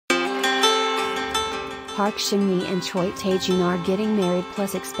Park Shin Hye and Choi Tae Joon are getting married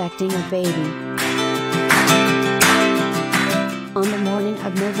plus expecting a baby. On the morning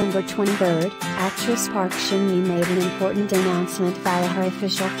of November 23, actress Park Shin Hye made an important announcement via her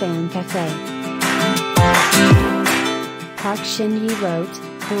official fan cafe. Park Shin Hye wrote,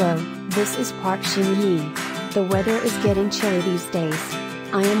 "Hello, this is Park Shin Hye. The weather is getting chilly these days.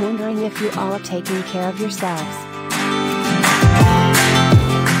 I am wondering if you all are taking care of yourselves.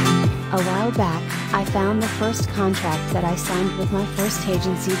 A while back, I found the first contract that I signed with my first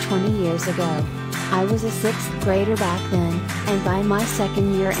agency 20 years ago. I was a 6th grader back then, and by my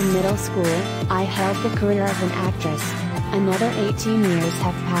second year in middle school, I held the career of an actress. Another 18 years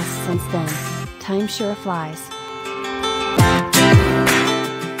have passed since then. Time sure flies.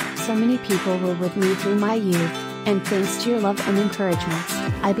 So many people were with me through my youth, and thanks to your love and encouragement,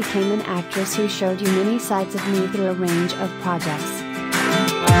 I became an actress who showed you many sides of me through a range of projects.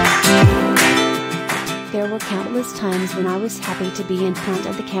 There were countless times when I was happy to be in front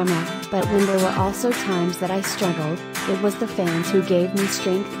of the camera, but when there were also times that I struggled, it was the fans who gave me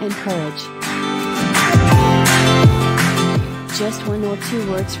strength and courage. Just 1 or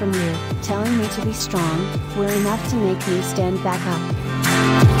 2 words from you, telling me to be strong, were enough to make me stand back up.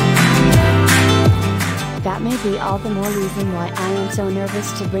 That may be all the more reason why I am so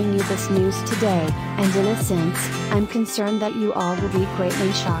nervous to bring you this news today, and in a sense, I'm concerned that you all will be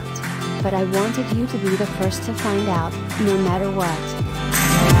greatly shocked. But I wanted you to be the first to find out, no matter what.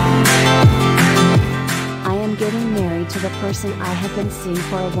 I am getting married to the person I have been seeing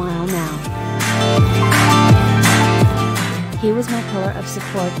for a while now. He was my pillar of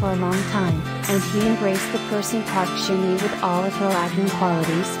support for a long time, and he embraced the person Park Shin Hye with all of her acting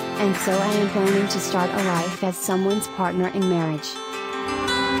qualities, and so I am planning to start a life as someone's partner in marriage.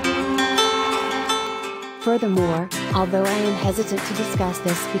 Furthermore, although I am hesitant to discuss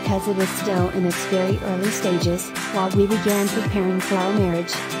this because it is still in its very early stages, while we began preparing for our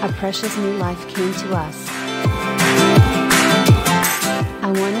marriage, a precious new life came to us.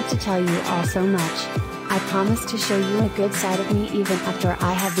 I wanted to tell you all so much. I promise to show you a good side of me even after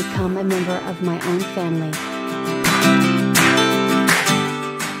I have become a member of my own family.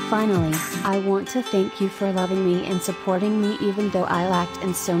 Finally, I want to thank you for loving me and supporting me even though I lacked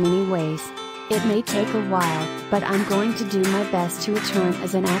in so many ways. It may take a while, but I'm going to do my best to return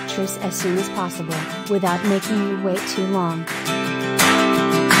as an actress as soon as possible, without making you wait too long.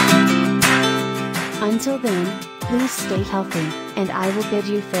 Until then, please stay healthy, and I will bid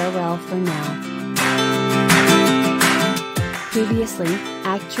you farewell for now. Previously,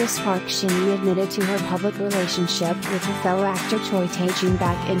 actress Park Shin Hye admitted to her public relationship with her fellow actor Choi Tae Joon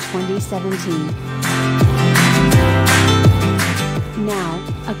back in 2017. Now,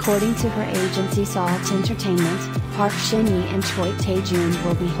 according to her agency Salt Entertainment, Park Shin Hye and Choi Tae Joon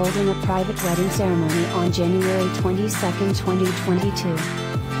will be holding a private wedding ceremony on January 22, 2022.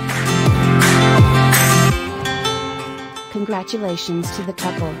 Congratulations to the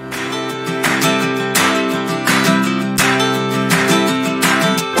couple.